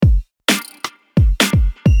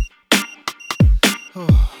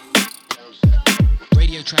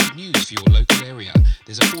Radio traffic news for your local area.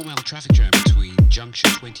 There's a 4-mile traffic jam between junction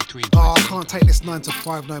 23 and 28. I can't take this 9 to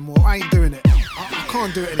 5 no more. I ain't doing it. I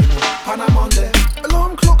can't do it anymore. And I'm on there.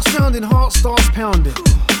 Alarm clock sounding, heart starts pounding.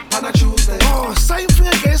 And I Tuesday. Same thing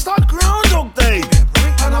again. It's like Groundhog Day.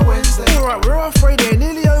 And I Wednesday. Alright, we're halfway there,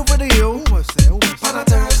 nearly over the hill. Almost there. And I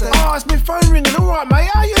Thursday. It's my phone ringing. Alright, mate,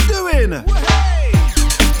 how you doing? Hey.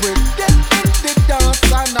 We're dead in the dance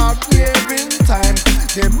and not wearing time.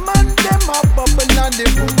 The man them a bubble and the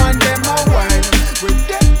woman them a wine. We're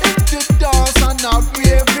dead in the dance and not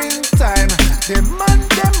wearing time. The man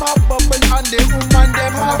them a bubble and the woman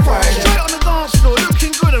them a wine. Straight on the dance floor,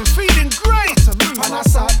 looking good and feeling great. And I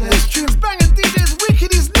sat there. This tune's banging, DJ's wicked,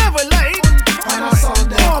 he's never late. And I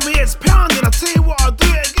Sunday. Me head's pounding, I tell you what, I'll do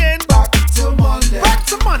it again. Back to Monday. Back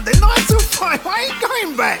to Monday, 9 to 5, I ain't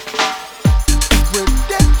going back. We're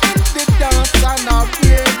dead in the dance and not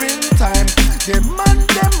wearing time. The man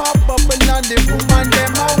them a bubble and the woman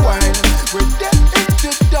them a wine. We're dead in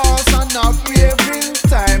the dance and not wearing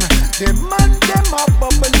time. The man them a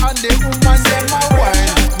bubble and the woman them a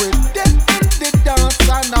wine. We're dead in the dance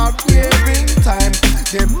and not wearing time.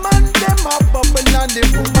 The man them a bubble and the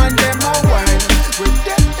woman them a wine. We're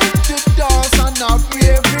dead in the dance and not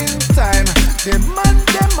wearing time. The man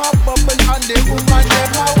them a bubble and the woman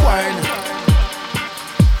them a wine.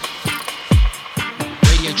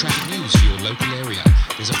 Radio traffic news for your local area.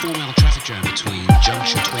 There's a 4-mile traffic jam between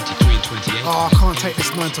junction 23 and 28. I can't take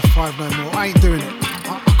this 9 to 5 no more. I ain't doing it.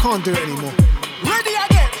 I can't do it anymore. Ready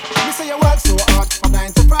again. You say you work so hard from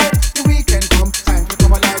 9 to 5. The weekend come, time to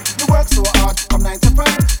come alive. You work so hard from 9 to 5.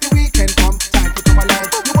 The weekend come, time to come alive.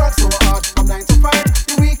 You work so hard from 9 to 5.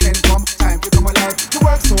 The weekend come, time to come alive. You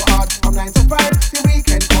work so hard from 9 to 5. The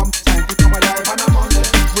weekend come, time to come alive. And I'm on the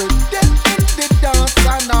we're dead in the dance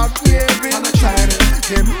and not wearing time.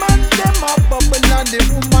 The man them a bubble and the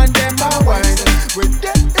woman them a wine. We're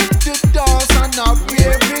dead in the dance and not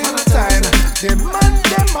wearing time. The man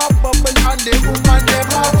them a bubble and the woman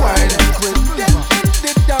them a wine. We're dead in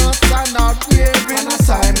the dance and not wearing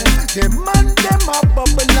time. The man them a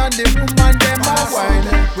bubble and the woman them a wine.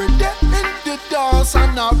 We're dead in the dance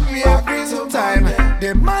and not wearing time.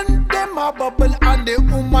 The man them a bubble and the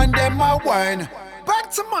woman them a wine.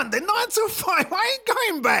 Back to Monday, 9 to 5, I ain't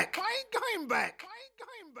going back. I ain't going back.